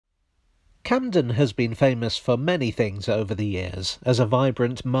Camden has been famous for many things over the years, as a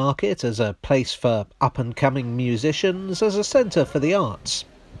vibrant market, as a place for up-and-coming musicians, as a centre for the arts.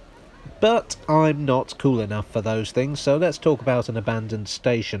 But I'm not cool enough for those things, so let's talk about an abandoned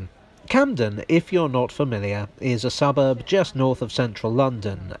station. Camden, if you're not familiar, is a suburb just north of central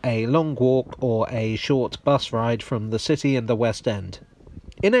London, a long walk or a short bus ride from the city and the West End.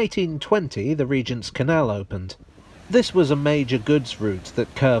 In 1820, the Regent's Canal opened. This was a major goods route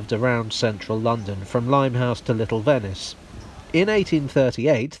that curved around central London from Limehouse to Little Venice. In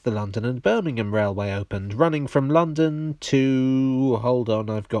 1838, the London and Birmingham Railway opened, running from London to... hold on,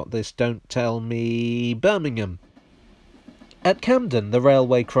 I've got this, don't tell me... Birmingham. At Camden, the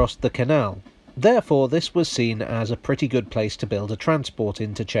railway crossed the canal. Therefore, this was seen as a pretty good place to build a transport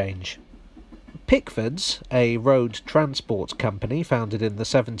interchange. Pickford's, a road transport company founded in the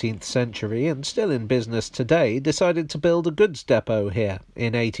 17th century and still in business today, decided to build a goods depot here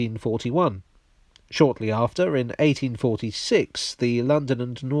in 1841. Shortly after, in 1846, the London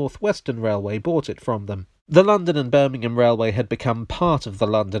and North Western Railway bought it from them. The London and Birmingham Railway had become part of the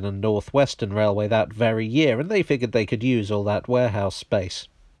London and North Western Railway that very year, and they figured they could use all that warehouse space.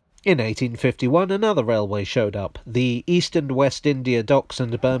 In 1851, another railway showed up, the East and West India Docks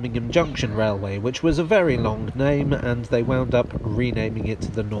and Birmingham Junction Railway, which was a very long name, and they wound up renaming it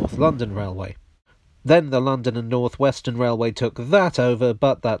the North London Railway. Then the London and North Western Railway took that over,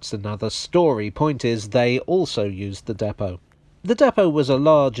 but that's another story. Point is, they also used the depot. The depot was a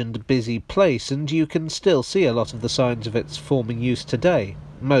large and busy place, and you can still see a lot of the signs of its former use today.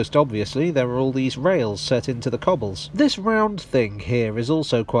 Most obviously, there are all these rails set into the cobbles. This round thing here is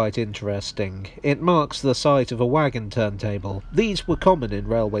also quite interesting. It marks the site of a wagon turntable. These were common in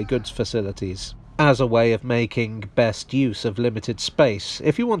railway goods facilities, as a way of making best use of limited space.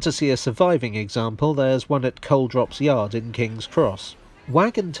 If you want to see a surviving example, there's one at Coaldrops Yard in King's Cross.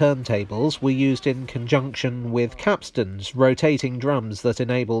 Wagon turntables were used in conjunction with capstans, rotating drums that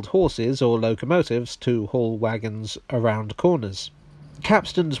enabled horses or locomotives to haul wagons around corners.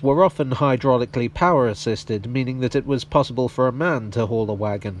 Capstans were often hydraulically power-assisted, meaning that it was possible for a man to haul a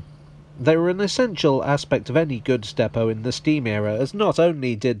wagon. They were an essential aspect of any goods depot in the steam era, as not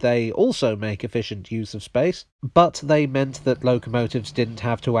only did they also make efficient use of space, but they meant that locomotives didn't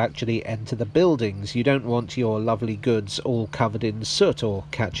have to actually enter the buildings. You don't want your lovely goods all covered in soot or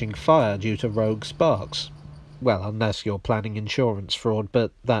catching fire due to rogue sparks. Well, unless you're planning insurance fraud,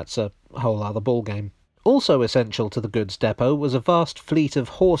 but that's a whole other ballgame. Also essential to the goods depot was a vast fleet of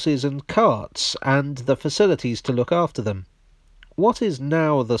horses and carts, and the facilities to look after them. What is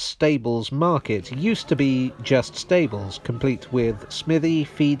now the stables market used to be just stables, complete with smithy,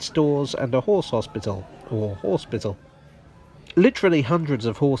 feed stores, and a horse hospital, or horspital. Literally hundreds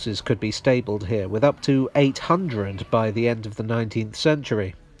of horses could be stabled here, with up to 800 by the end of the 19th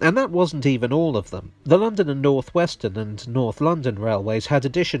century. And that wasn't even all of them. The London and North Western and North London railways had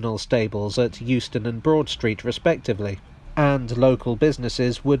additional stables at Euston and Broad Street respectively, and local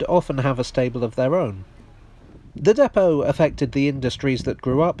businesses would often have a stable of their own. The depot affected the industries that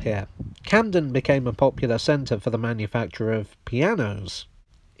grew up here. Camden became a popular centre for the manufacture of pianos,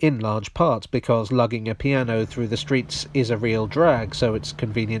 in large part because lugging a piano through the streets is a real drag, so it's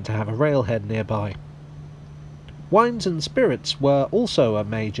convenient to have a railhead nearby. Wines and spirits were also a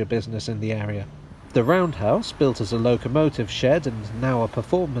major business in the area. The Roundhouse, built as a locomotive shed and now a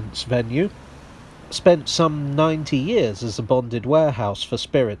performance venue, spent some 90 years as a bonded warehouse for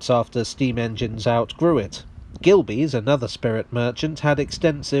spirits after steam engines outgrew it. Gilbey's, another spirit merchant, had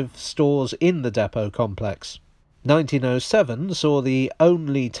extensive stores in the depot complex. 1907 saw the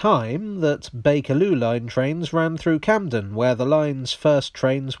only time that Bakerloo line trains ran through Camden, where the line's first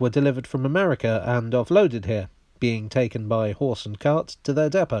trains were delivered from America and offloaded here, being taken by horse and cart to their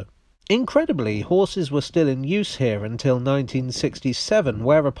depot. Incredibly, horses were still in use here until 1967,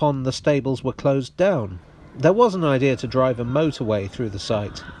 whereupon the stables were closed down. There was an idea to drive a motorway through the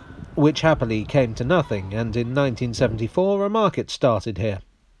site, which happily came to nothing, and in 1974 a market started here.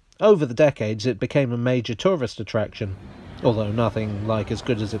 Over the decades it became a major tourist attraction, although nothing like as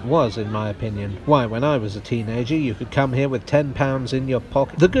good as it was in my opinion. Why, when I was a teenager you could come here with £10 in your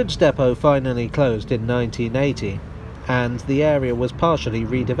pocket. The goods depot finally closed in 1980, and the area was partially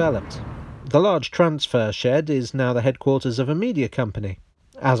redeveloped. The large transfer shed is now the headquarters of a media company,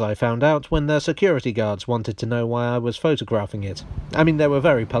 as I found out when their security guards wanted to know why I was photographing it. I mean, they were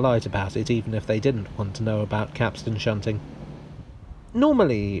very polite about it, even if they didn't want to know about capstan shunting.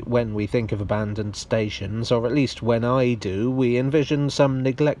 Normally, when we think of abandoned stations, or at least when I do, we envision some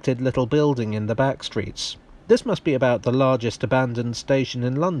neglected little building in the back streets. This must be about the largest abandoned station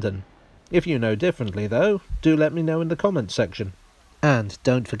in London. If you know differently, though, do let me know in the comments section. And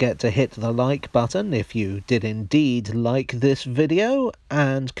don't forget to hit the like button if you did indeed like this video,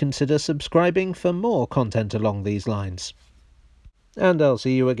 and consider subscribing for more content along these lines. And I'll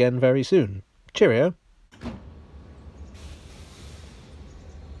see you again very soon. Cheerio.